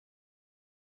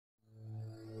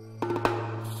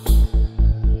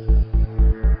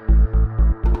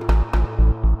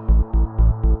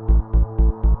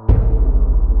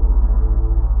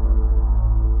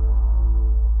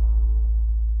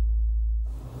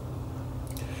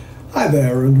Hi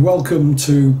there and welcome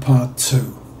to part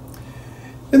 2.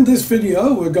 In this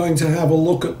video we're going to have a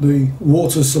look at the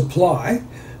water supply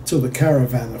to the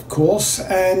caravan, of course,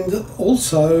 and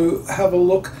also have a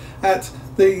look at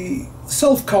the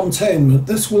self-containment.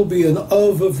 This will be an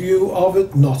overview of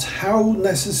it, not how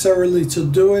necessarily to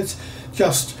do it,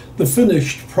 just the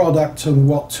finished product and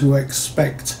what to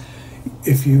expect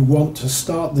if you want to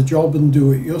start the job and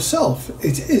do it yourself.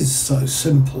 It is so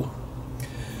simple.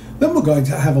 Then we're going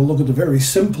to have a look at a very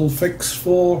simple fix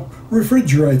for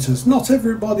refrigerators. Not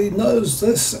everybody knows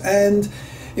this, and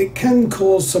it can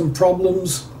cause some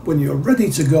problems when you're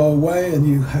ready to go away and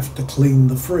you have to clean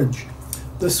the fridge.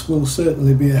 This will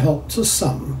certainly be a help to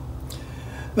some.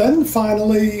 Then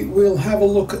finally we'll have a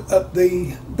look at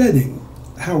the bedding,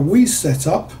 how we set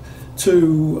up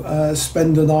to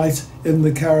spend a night in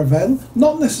the caravan.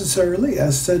 Not necessarily,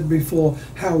 as said before,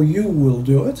 how you will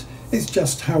do it. It's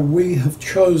just how we have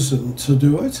chosen to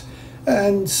do it,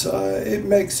 and it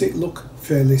makes it look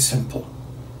fairly simple.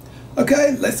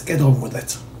 Okay, let's get on with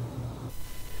it.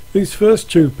 These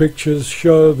first two pictures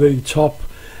show the top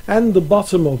and the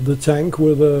bottom of the tank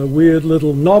with a weird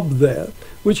little knob there,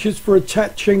 which is for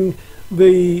attaching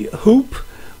the hoop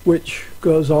which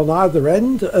goes on either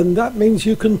end, and that means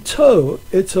you can tow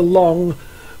it along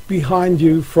behind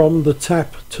you from the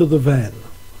tap to the van.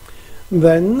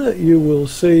 Then you will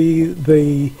see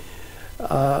the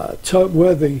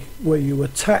where you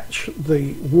attach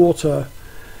the water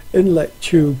inlet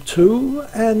tube to,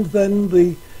 and then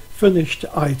the finished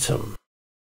item.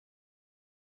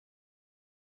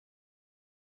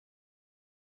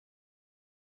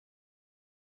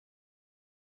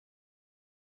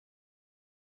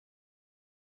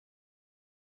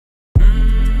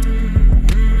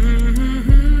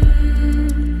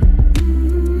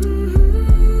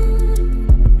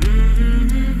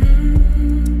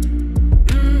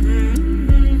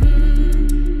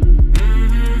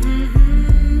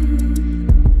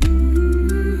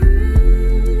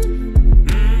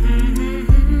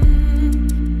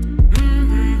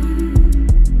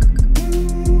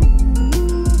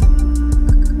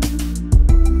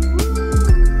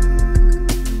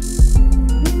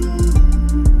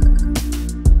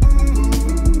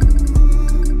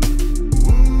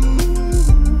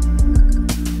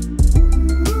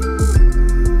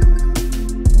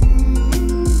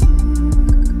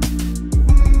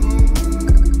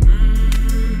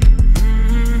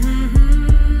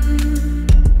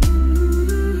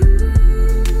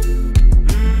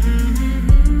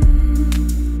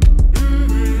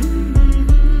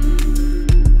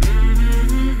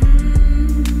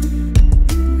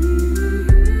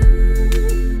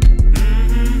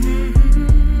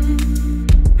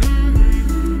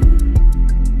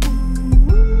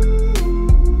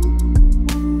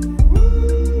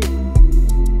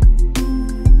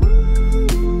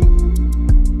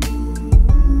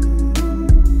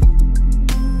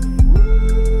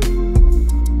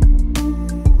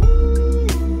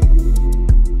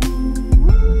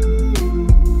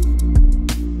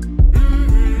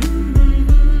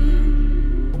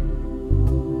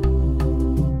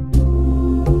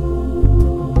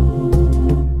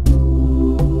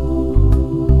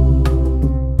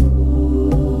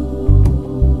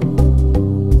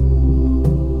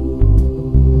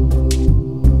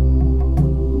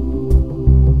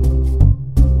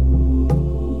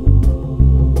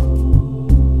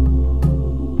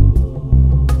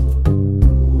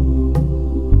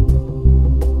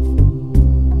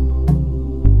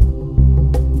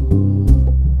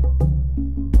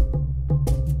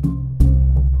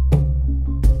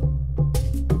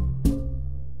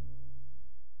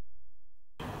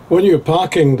 When you're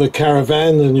parking the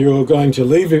caravan and you're going to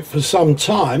leave it for some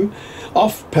time,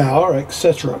 off power,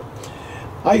 etc.,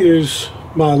 I use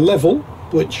my level,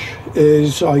 which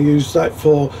is, I use that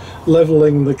for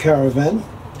leveling the caravan.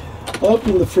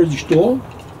 Open the fridge door,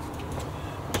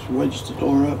 just wedge the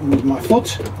door open with my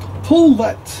foot, pull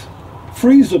that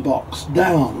freezer box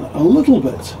down a little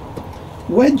bit,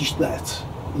 wedge that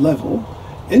level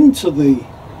into the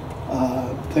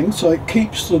thing so it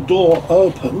keeps the door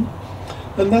open.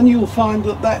 And then you'll find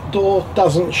that that door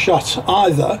doesn't shut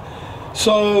either,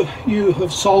 so you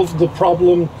have solved the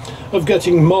problem of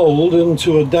getting mold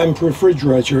into a damp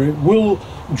refrigerator. It will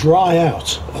dry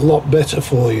out a lot better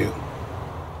for you.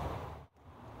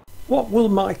 What will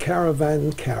my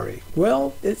caravan carry?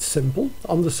 Well, it's simple.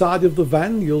 On the side of the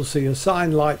van you'll see a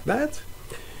sign like that.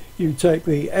 You take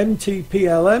the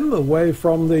MTPLM away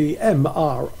from the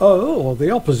MRO, or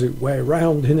the opposite way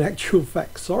round in actual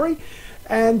fact, sorry,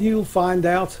 and you'll find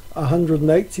out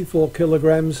 184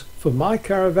 kilograms for my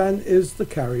caravan is the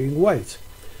carrying weight.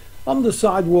 On the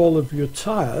sidewall of your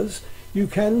tyres you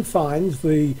can find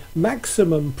the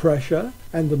maximum pressure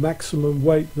and the maximum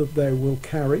weight that they will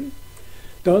carry.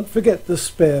 Don't forget the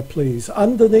spare, please.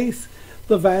 Underneath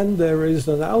the van there is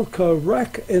an Alco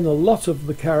rack in a lot of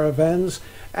the caravans,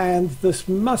 and this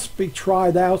must be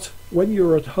tried out when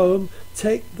you're at home.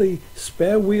 Take the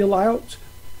spare wheel out,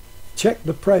 check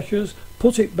the pressures,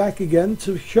 put it back again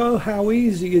to show how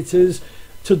easy it is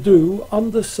to do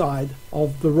on the side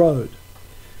of the road.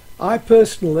 I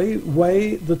personally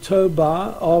weigh the tow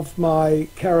bar of my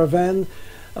caravan,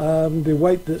 the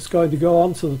weight that's going to go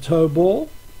onto the tow ball,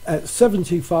 at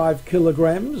 75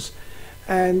 kilograms,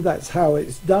 and that's how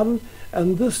it's done.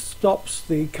 And this stops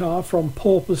the car from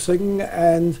porpoising,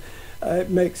 and it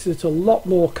makes it a lot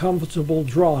more comfortable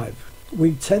drive.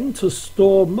 We tend to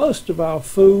store most of our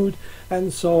food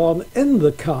and so on in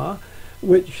the car,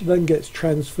 which then gets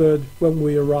transferred when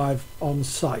we arrive on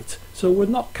site. So we're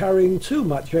not carrying too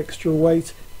much extra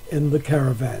weight in the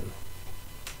caravan.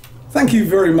 Thank you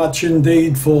very much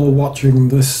indeed for watching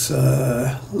this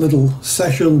little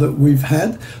session that we've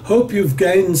had. Hope you've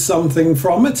gained something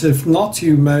from it. If not,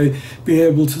 you may be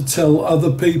able to tell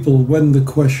other people when the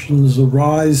questions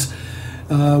arise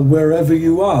wherever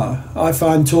you are. I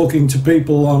find talking to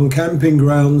people on camping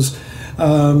grounds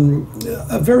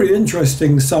very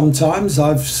interesting sometimes.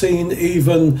 I've seen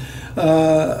even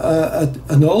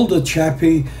an older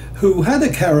chappie who had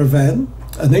a caravan,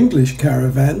 an English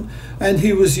caravan, and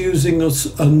he was using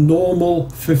a normal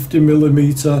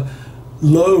 50mm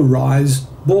low-rise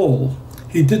ball.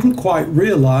 He didn't quite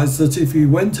realize that if he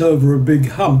went over a big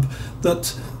hump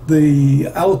that the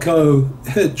Alco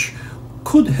hitch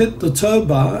could hit the tow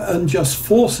bar and just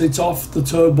force it off the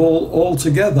tow ball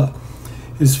altogether.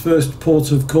 His first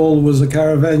port of call was a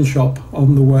caravan shop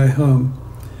on the way home.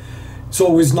 It's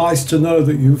always nice to know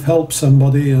that you've helped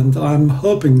somebody, and I'm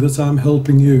hoping that I'm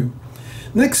helping you.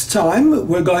 Next time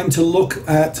we're going to look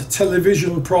at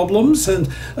television problems and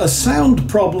a sound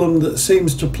problem that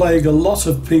seems to plague a lot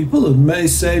of people and may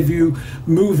save you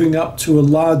moving up to a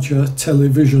larger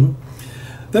television.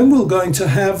 Then we're going to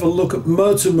have a look at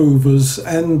motor movers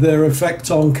and their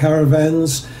effect on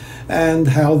caravans and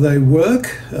how they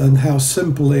work and how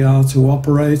simple they are to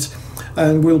operate.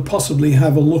 And we'll possibly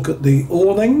have a look at the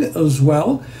awning as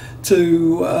well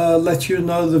to let you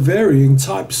know the varying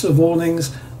types of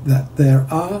awnings that there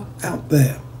are out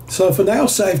there. So for now,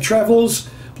 safe travels.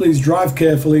 Please drive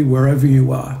carefully wherever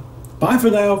you are. Bye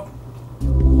for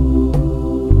now.